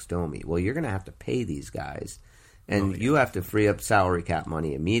get Max Domi. Well, you're going to have to pay these guys, and you have to free up salary cap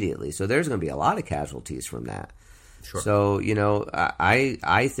money immediately. So there's going to be a lot of casualties from that. Sure. So,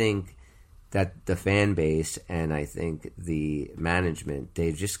 I think that the fan base and I think the management,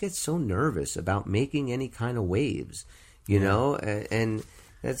 they just get so nervous about making any kind of waves, and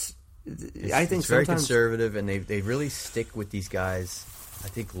that's... I think it's very sometimes conservative, and they really stick with these guys, I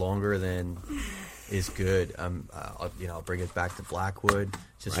think, longer than is good. I'll bring it back to Blackwood.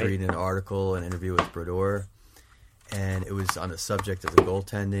 Just reading an article, an interview with Brodeur, and it was on the subject of the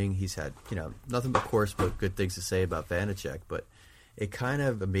goaltending. He's had nothing but good things to say about Vanacek, but it kind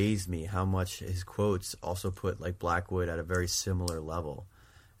of amazed me how much his quotes also put Blackwood at a very similar level,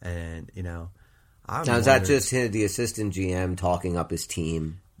 and now is that just the assistant GM talking up his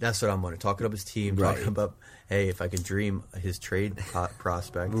team? That's what I'm wondering. Talking up his team, talking about, hey, if I can dream his trade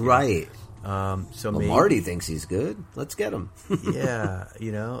prospect. Right. Maybe Marty thinks he's good. Let's get him. Yeah,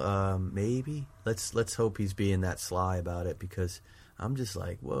 maybe. Let's hope he's being that sly about it, because I'm just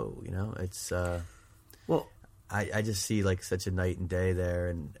like, whoa, it's well, I just see such a night and day there,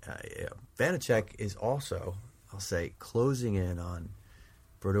 and Vanacek is also, I'll say, closing in on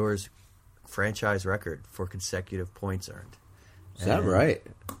Brodeur's franchise record for consecutive points earned. Is that right?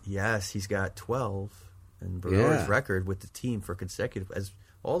 Yes, he's got 12, and Brodeur's record with the team for consecutive, as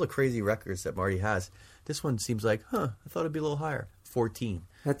all the crazy records that Marty has, this one seems like, I thought it'd be a little higher. 14.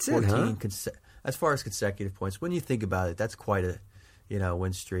 That's 14 as far as consecutive points. When you think about it, that's quite a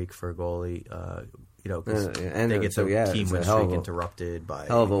win streak for a goalie. Because they get the team win streak interrupted by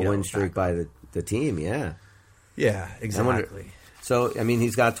hell of a win streak by the team. Yeah. Yeah, exactly.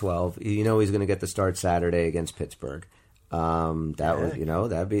 He's got 12. He's going to get the start Saturday against Pittsburgh.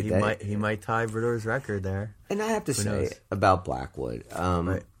 That'd be he might tie Brodeur's record there. And I have to say about Blackwood,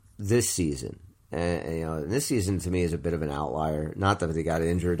 this season, this season to me is a bit of an outlier. Not that he got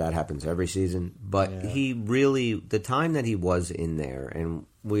injured; that happens every season. But he really, the time that he was in there, and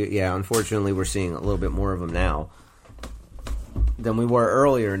unfortunately, we're seeing a little bit more of him now than we were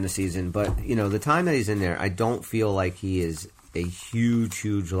earlier in the season. But the time that he's in there, I don't feel like he is a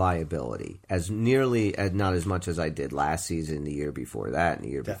huge liability, not as much as I did last season, the year before that, and the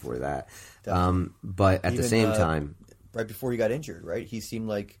year before that. But at the same time, right before he got injured, right, he seemed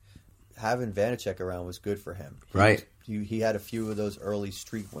like having Vanacek around was good for him. He had a few of those early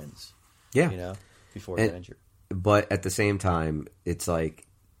streak wins. Before he got injured. But at the same time, it's like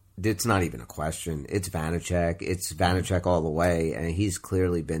it's not even a question. It's Vanacek. It's Vanacek all the way, and he's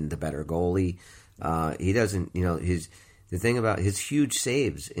clearly been the better goalie. He doesn't, the thing about his huge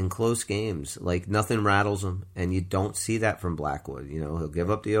saves in close games, like nothing rattles him, and you don't see that from Blackwood. He'll give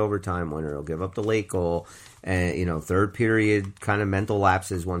up the overtime winner, he'll give up the late goal, and third period kind of mental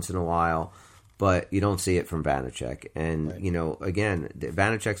lapses once in a while, but you don't see it from Vanacek. And again,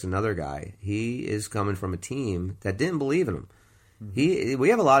 Vanacek's another guy. He is coming from a team that didn't believe in him. We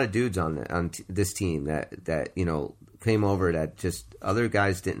have a lot of dudes on this team that came over that just other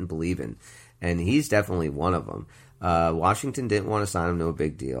guys didn't believe in, and he's definitely one of them. Washington didn't want to sign him, no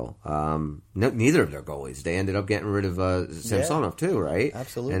big deal. Neither of their goalies. They ended up getting rid of Samsonov too, right?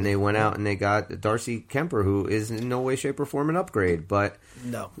 Absolutely. And they went out and they got Darcy Kemper, who is in no way, shape, or form an upgrade. But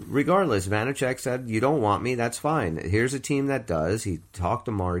regardless, Vanacek said, "You don't want me, that's fine. Here's a team that does." He talked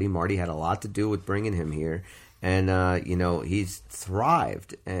to Marty. Marty had a lot to do with bringing him here. And, he's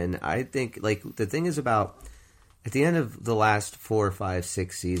thrived. And I think, the thing is about, at the end of the last 4, 5,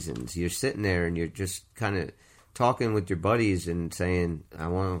 6 seasons, you're sitting there and you're just kind of talking with your buddies and saying,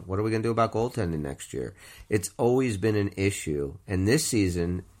 what are we going to do about goaltending next year? It's always been an issue. And this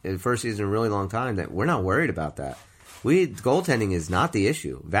season, the first season in a really long time, that we're not worried about that. Goaltending is not the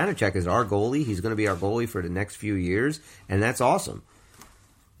issue. Vanacek is our goalie. He's going to be our goalie for the next few years, and that's awesome.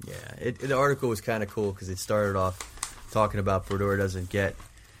 Yeah, the article was kind of cool because it started off talking about Brodeur doesn't get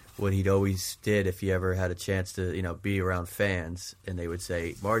what he'd always did if he ever had a chance to, be around fans, and they would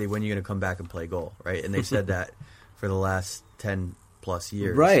say, "Marty, when are you going to come back and play goal?" Right? And they said that for the last 10 plus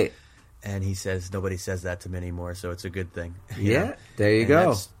years, right? And he says nobody says that to me anymore, so it's a good thing. Yeah, there you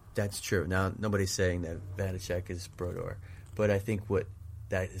go. That's true. Now nobody's saying that Vanacek is Brodeur, but I think what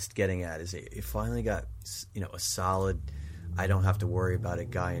that is getting at is it finally got a solid. I don't have to worry about a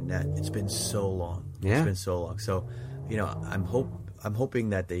guy in net. It's been so long. Yeah. It's been so long. So, I'm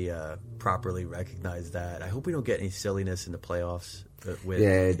hoping that they properly recognize that. I hope we don't get any silliness in the playoffs.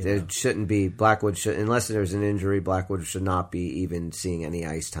 It shouldn't be. Blackwood should, unless there's an injury, Blackwood should not be even seeing any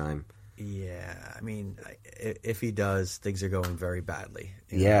ice time. Yeah, I mean, if he does, things are going very badly.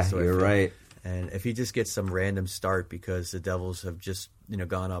 You're right. And if he just gets some random start because the Devils have just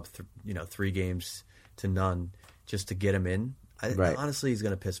gone up 3 games to none. Just to get him in, honestly, he's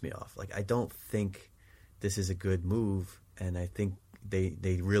going to piss me off. I don't think this is a good move, and I think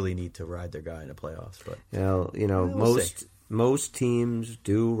they really need to ride their guy in the playoffs. But most teams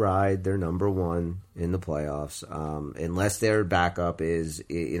do ride their number one in the playoffs, unless their backup is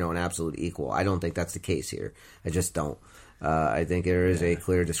an absolute equal. I don't think that's the case here. I just don't. I think there is a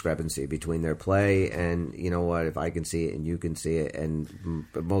clear discrepancy between their play and, if I can see it and you can see it, and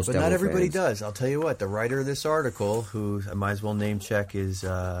most But Devil not everybody fans. does. I'll tell you what, the writer of this article, who I might as well name check, is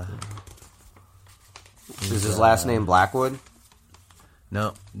his last name Blackwood?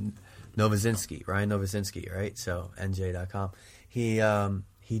 No, Novozinski, Ryan Novozinski, right? So, NJ.com. He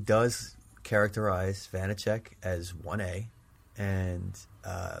does characterize Vanacek as 1A and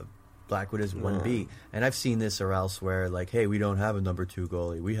Blackwood is 1B. And I've seen this or elsewhere, hey, we don't have a number 2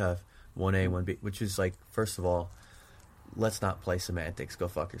 goalie. We have 1A, 1B, which is first of all, let's not play semantics. Go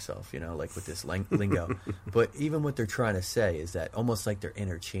fuck yourself, with this lingo. But even what they're trying to say is that almost like they're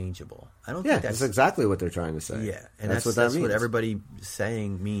interchangeable. I don't think that's exactly what they're trying to say. Yeah, and that's what everybody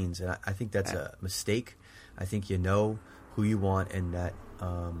saying means. And I think that's a mistake. I think you know who you want in that.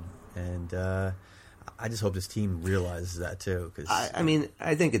 I just hope this team realizes that too. Cause,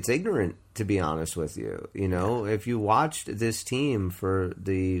 I think it's ignorant, to be honest with you. If you watched this team for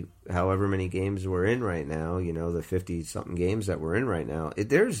the however many games we're in right now, the 50-something games that we're in right now,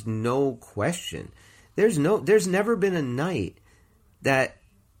 there's no question. There's never been a night that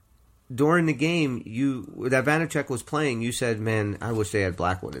during the game that Vanacek was playing, you said, "Man, I wish they had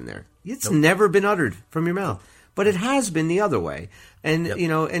Blackwood in there." It's never been uttered from your mouth. But it has been the other way. And,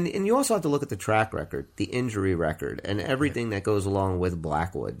 and you also have to look at the track record, the injury record, and everything that goes along with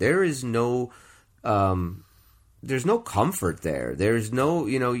Blackwood. There is no there's no comfort there. There's no,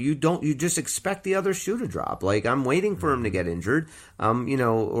 you just expect the other shoe to drop. I'm waiting for him to get injured,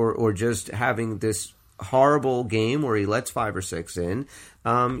 or just having this horrible game where he lets 5 or 6 in.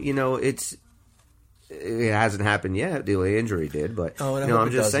 It hasn't happened yet. The injury did, but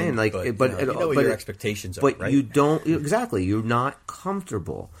I'm just saying, what your expectations are. But right? you don't exactly. You're not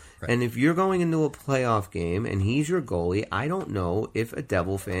comfortable, right. And if you're going into a playoff game and he's your goalie, I don't know if a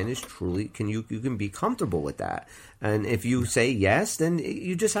Devil fan is truly you can be comfortable with that. And if you say yes, then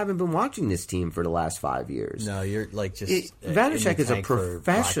you just haven't been watching this team for the last 5 years. No, you're just Vanacek is a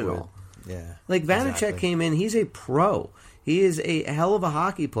professional. Yeah, Vanacek came in. He's a pro. He is a hell of a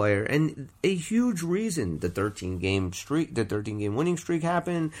hockey player, and a huge reason the 13-game winning streak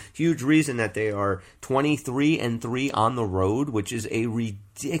happened. Huge reason that they are 23-3 on the road, which is a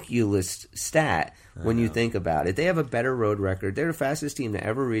ridiculous stat when you think about it. They have a better road record. They're the fastest team to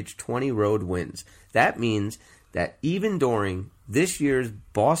ever reach 20 road wins. That means that even during this year's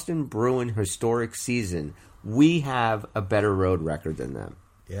Boston Bruin historic season, we have a better road record than them.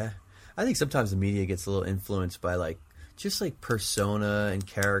 Yeah. I think sometimes the media gets a little influenced by just persona and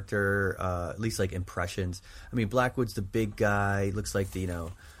character, at least impressions. I mean, Blackwood's the big guy, looks like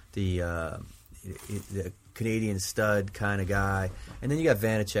the Canadian stud kind of guy, and then you got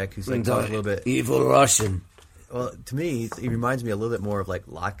Vanacek, who's talking a little bit evil Russian. Well, to me, he reminds me a little bit more of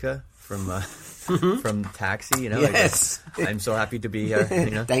Latka from from Taxi. Yes. I'm so happy to be here.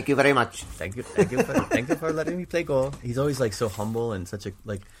 Thank you very much. Thank you for letting me play goal. He's always so humble and such a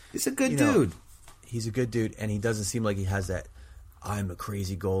He's a good dude. He's a good dude, and he doesn't seem like he has that I'm a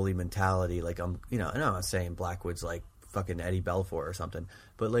crazy goalie mentality. I'm not saying Blackwood's fucking Eddie Belfour or something,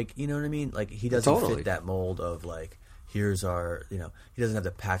 but you know what I mean? He doesn't fit that mold of here's our, he doesn't have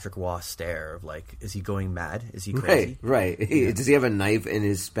the Patrick Waugh stare of is he going mad? Is he crazy? Right. Does he have a knife in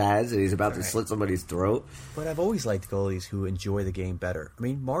his spaz and he's about to slit somebody's throat? But I've always liked goalies who enjoy the game better. I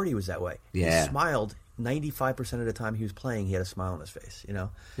mean, Marty was that way. Yeah. He smiled 95% of the time he was playing. He had a smile on his face, Yeah.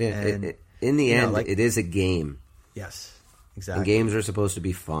 And, in the end, it is a game. Yes, exactly. And games are supposed to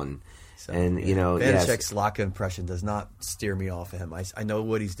be fun. So, and, Vanacek's Laka impression does not steer me off of him. I know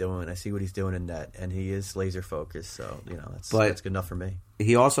what he's doing. I see what he's doing in net, and he is laser focused. So that's good enough for me.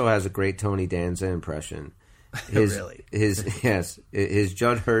 He also has a great Tony Danza impression. Really? His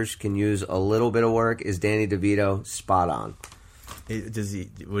Judd Hirsch can use a little bit of work. Is Danny DeVito spot on? What does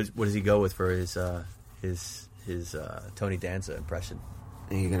he go with for his Tony Danza impression?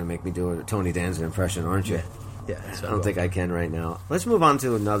 You're going to make me do a Tony Danza impression, aren't you? Yeah. I don't think I can right now. Let's move on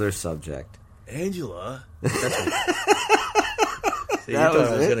to another subject. Angela. That's what you thought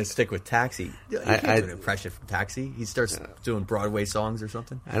I was going to stick with Taxi. You can't do an impression from Taxi. He starts doing Broadway songs or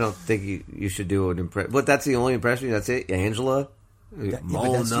something. I don't think you should do an impression. But that's the only impression? That's it? Angela? Mona.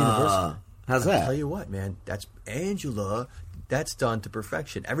 That's universal. How's that? I'll tell you what, man. That's Angela. That's done to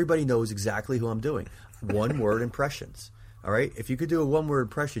perfection. Everybody knows exactly who I'm doing. One-word impressions. All right? If you could do a one-word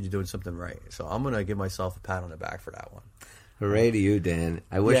impression, you're doing something right. So I'm going to give myself a pat on the back for that one. Hooray to you, Dan.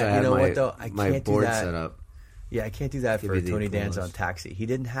 I wish I had my board set up. Yeah, I can't do that for Tony Danza on Taxi. He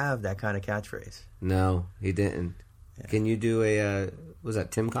didn't have that kind of catchphrase. No, he didn't. Yeah. Can you do was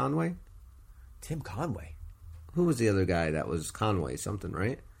that Tim Conway? Tim Conway? Who was the other guy that was Conway something,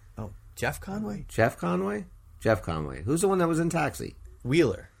 right? Oh, Jeff Conway? Jeff Conway? Jeff Conway. Who's the one that was in Taxi?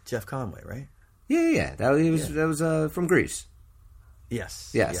 Wheeler. Jeff Conway, right? Yeah. That was from Greece.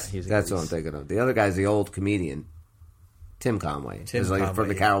 Yes. Yeah, that's Greece. what I'm thinking of. The other guy's the old comedian, Tim Conway. Conway. From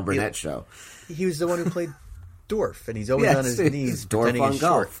the Carol Burnett show. He was the one who played Dwarf, and he's always on his knees. Dwarf on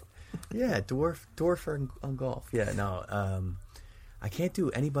golf. Yeah, Dwarf on golf. Yeah, no, I can't do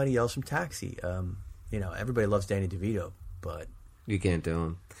anybody else from Taxi. Everybody loves Danny DeVito, but you can't do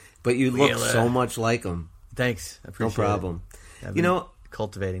him. But you look so much like him. Thanks, I appreciate it. No problem.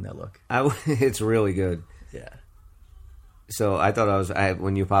 Cultivating that look. It's really good. Yeah. So I thought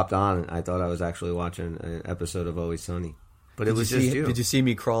when you popped on, I thought I was actually watching an episode of Always Sunny. But it was just you. Did you see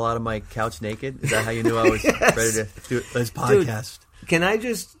me crawl out of my couch naked? Is that how you knew I was ready to do this podcast? Dude, can I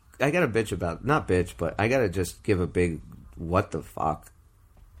got to bitch about, not bitch, but I got to just give a big what the fuck.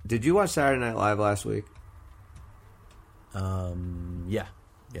 Did you watch Saturday Night Live last week? Yeah.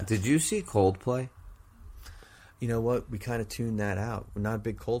 Did you see Coldplay? You know what? We kind of tuned that out. We're not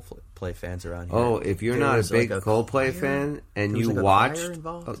big Coldplay fans around here. Oh, if you're not a big Coldplay fan and you watched,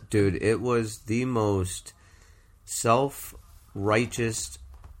 dude, it was the most self-righteous,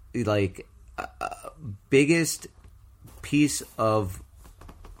 biggest piece of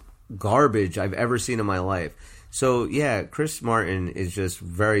garbage I've ever seen in my life. So yeah, Chris Martin is just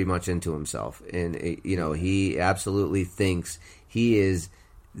very much into himself, and he absolutely thinks he is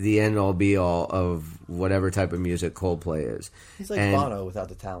the end-all, be-all of whatever type of music Coldplay is. He's like Bono without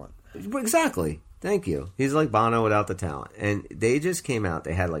the talent. Exactly. Thank you. He's like Bono without the talent. And they just came out.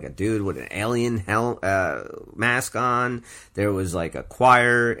 They had a dude with an alien mask on. There was a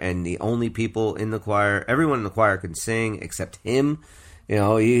choir, and the only people in the choir, everyone in the choir could sing except him.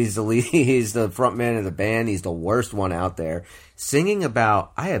 He's the lead, he's the front man of the band. He's the worst one out there, singing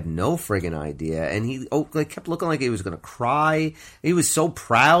about I have no friggin' idea. And he kept looking like he was going to cry. He was so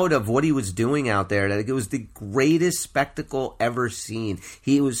proud of what he was doing out there that it was the greatest spectacle ever seen.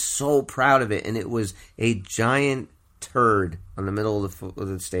 He was so proud of it, and it was a giant turd on the middle of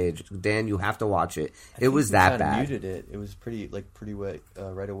the stage. Dan, you have to watch it. It was that bad. I muted it. It was pretty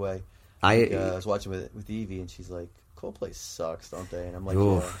right away. I was watching with Evie, and she's like, "Coldplay sucks, don't they?" And I'm like,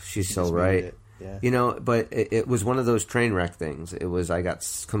 "Oh, yeah. she's so right." Yeah. You know, but it was one of those train wreck things. It was, I got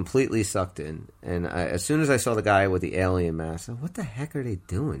completely sucked in, and as soon as I saw the guy with the alien mask, I said, what the heck are they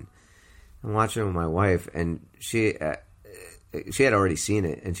doing? I'm watching it with my wife, and she had already seen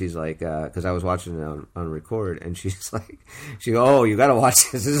it, and she's like, because I was watching it on record, and she's like, "Oh, you got to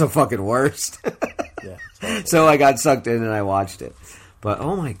watch this. This is the fucking worst." Yeah. So I got sucked in and I watched it. But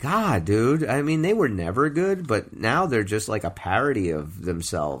oh my god, dude! I mean, they were never good, but now they're just like a parody of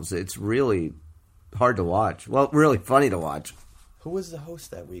themselves. It's really hard to watch. Well, really funny to watch. Who was the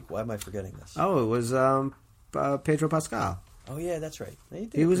host that week? Why am I forgetting this? Oh, it was Pedro Pascal. Oh yeah, that's right.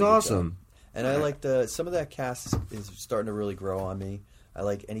 He was awesome. And I like some of that cast is starting to really grow on me. I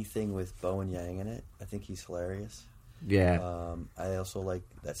like anything with Bowen Yang in it. I think he's hilarious. Yeah. I also like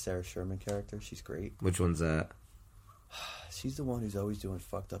that Sarah Sherman character. She's great. Which one's that? She's the one who's always doing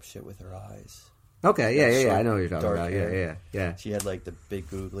fucked up shit with her eyes. Okay, yeah. I know what you're talking about. Hair. Yeah. She had like the big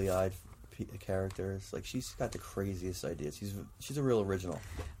googly-eyed characters. Like she's got the craziest ideas. She's a real original.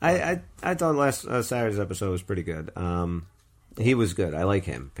 I thought last Saturday's episode was pretty good. He was good. I like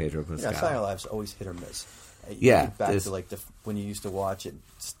him, Pedro Pascal. Yeah, Saturday Night Live's always hit or miss. Yeah, think back to like when you used to watch it,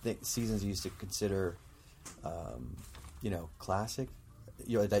 seasons you used to consider, classic,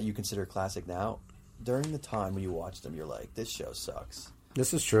 that you consider classic now. During the time when you watched them, you're like, this show sucks.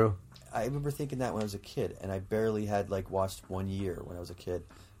 This is true. I remember thinking that when I was a kid, and I barely had watched 1 year when I was a kid,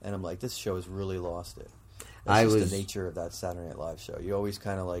 and I'm like, this show has really lost it. That's the nature of that Saturday Night Live show. You always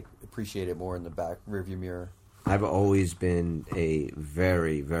kind of appreciate it more in the back rearview mirror. I've always been a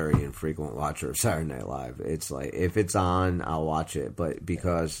very, very infrequent watcher of Saturday Night Live. It's like, if it's on, I'll watch it. But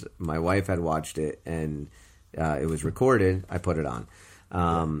because my wife had watched it and it was recorded, I put it on.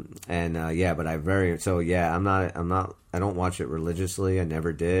 I don't watch it religiously. I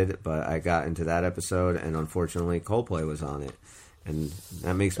never did, but I got into that episode, and unfortunately, Coldplay was on it, and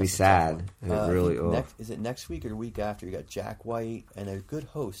that makes me sad. And it really, is it next week or the week after? You got Jack White and a good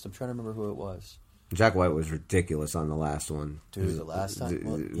host. I'm trying to remember who it was. Jack White was ridiculous on the last one. Dude, the last time?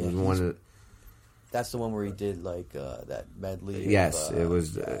 That's the one where he did that medley. Yes, it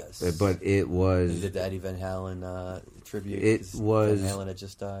was. But it was. He did the Eddie Van Halen tribute. It was. Van Halen had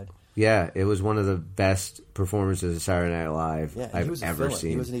just died. Yeah, it was one of the best performances of Saturday Night Live I've ever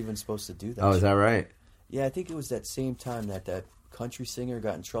seen. He wasn't even supposed to do that. Oh, is that right? Yeah, I think it was that same time that country singer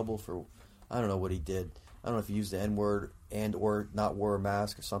got in trouble for, I don't know what he did. I don't know if he used the N-word or not wore a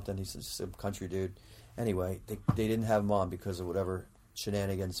mask or something. He's just a country dude. Anyway, they didn't have him on because of whatever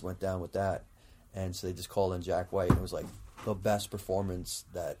shenanigans went down with that. And so they just called in Jack White, and it was the best performance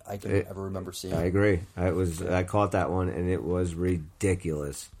that I can ever remember seeing. I agree. I caught that one, and it was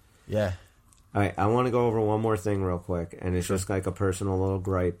ridiculous. Yeah. All right, I want to go over one more thing real quick, and it's just like a personal little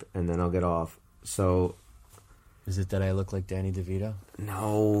gripe, and then I'll get off. So, is it that I look like Danny DeVito?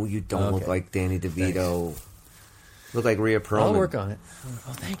 No, you don't look like Danny DeVito. Thanks. Look like Rhea Perlman. I'll work on it.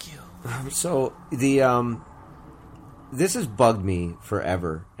 Oh, thank you. So this has bugged me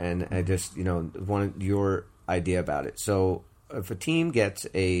forever, and I just wanted your idea about it. So, if a team gets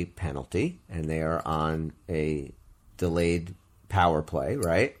a penalty and they are on a delayed power play,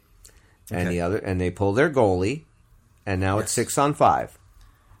 right? Okay. And they pull their goalie, and now it's 6-on-5.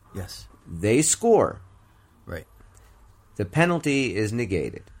 Yes. They score. Right. The penalty is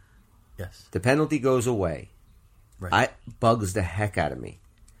negated. Yes. The penalty goes away. Right. Bugs the heck out of me.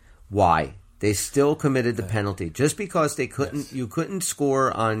 Why? They still committed the penalty just because they couldn't. Yes. You couldn't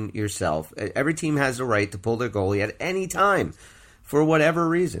score on yourself. Every team has the right to pull their goalie at any time, for whatever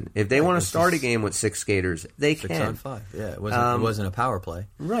reason. If they want to start a game with 6 skaters, they can. 6-on-5. Yeah, it wasn't a power play.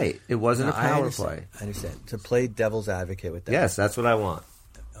 Right. It wasn't a power play. I understand. To play devil's advocate with that. Yes, that's what I want.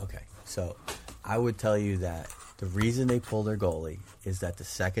 Okay, so I would tell you that the reason they pull their goalie is that the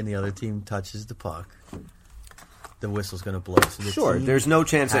second the other team touches the puck, the whistle's going to blow. So there's no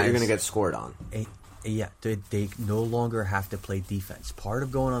chance that you're going to get scored on. They no longer have to play defense. Part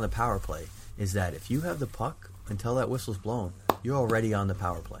of going on the power play is that if you have the puck until that whistle's blown, you're already on the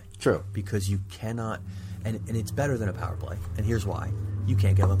power play. True. Because you cannot, and it's better than a power play, and here's why. You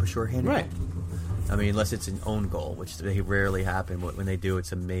can't give up a shorthanded goal. Right. I mean, unless it's an own goal, which they rarely happen. When they do,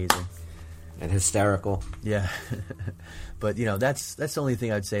 it's amazing. And hysterical. Yeah. But, that's the only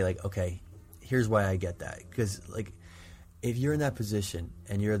thing I'd say, okay, here's why I get that. Because, if you're in that position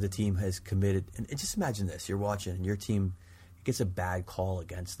and the team has committed, and just imagine this, you're watching and your team gets a bad call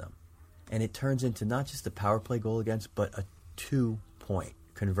against them. And it turns into not just the power play goal against, but a 2-point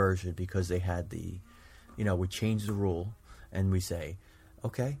conversion because they had the we change the rule and we say,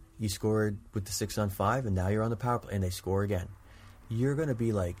 okay, you scored with the 6-on-5 and now you're on the power play and they score again. You're going to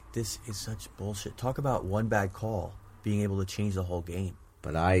be like, this is such bullshit. Talk about one bad call being able to change the whole game.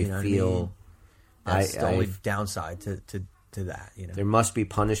 But I feel that's the only downside to that. There must be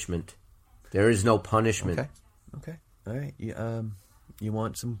punishment. There is no punishment. Okay. All right. You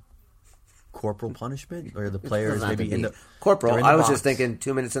want some corporal punishment, or the players maybe in the corporal? I was box. just thinking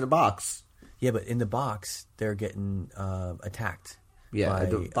 2 minutes in the box. Yeah, but in the box they're getting attacked. Yeah,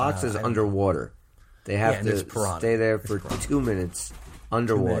 the box is underwater. They have to stay there for 2 minutes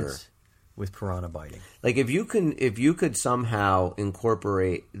underwater 2 minutes with piranha biting. Like if you could somehow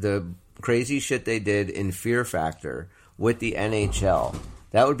incorporate the crazy shit they did in Fear Factor with the NHL,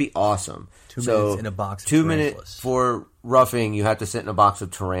 that would be awesome. 2 minutes in a box of 2 tarantulas. minutes for roughing, you have to sit in a box of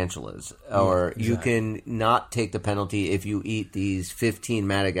tarantulas. Or exactly. You can not take the penalty if you eat these 15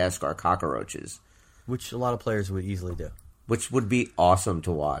 Madagascar cockroaches. Which a lot of players would easily do. Which would be awesome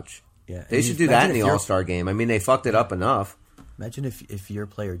to watch. Yeah, they should do that in the All-Star game. I mean, they fucked it up enough. Imagine if your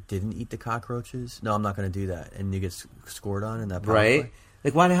player didn't eat the cockroaches. No, I'm not going to do that. And you get scored on in that power right? play.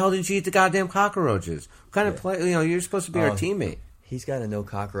 Like, why the hell did you eat the goddamn cockroaches? What kind of play? You're supposed to be our teammate. He's got a no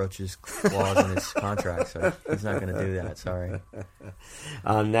cockroaches clause in his contract, so he's not going to do that. Sorry.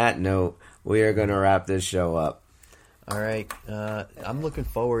 On that note, we are going to wrap this show up. All right. I'm looking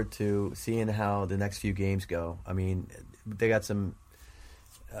forward to seeing how the next few games go. I mean, they got some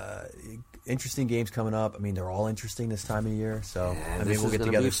interesting games coming up. I mean, they're all interesting this time of year. So we'll get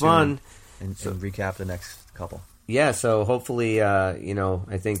together soon and recap the next couple. Yeah, so hopefully, I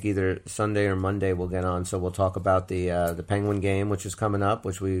think either Sunday or Monday we'll get on. So we'll talk about the Penguin game, which is coming up,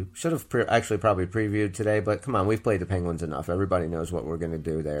 which we should have actually probably previewed today. But come on, we've played the Penguins enough. Everybody knows what we're going to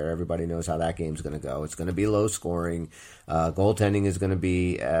do there. Everybody knows how that game's going to go. It's going to be low scoring. Goaltending is going to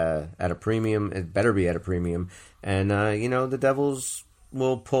be at a premium. It better be at a premium. And, the Devils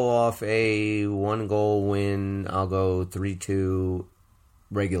will pull off a 1-goal win. I'll go 3-2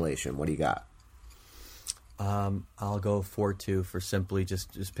 regulation. What do you got? I'll go 4-2 for simply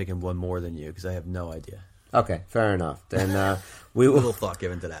just picking one more than you because I have no idea. Okay, fair enough. Then we will. Little thought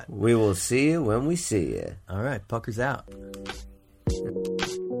given to that. We will see you when we see you. All right, Pucker's out.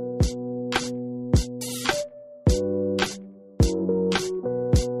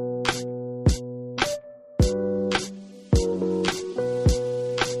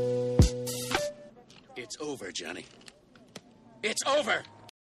 It's over, Johnny. It's over!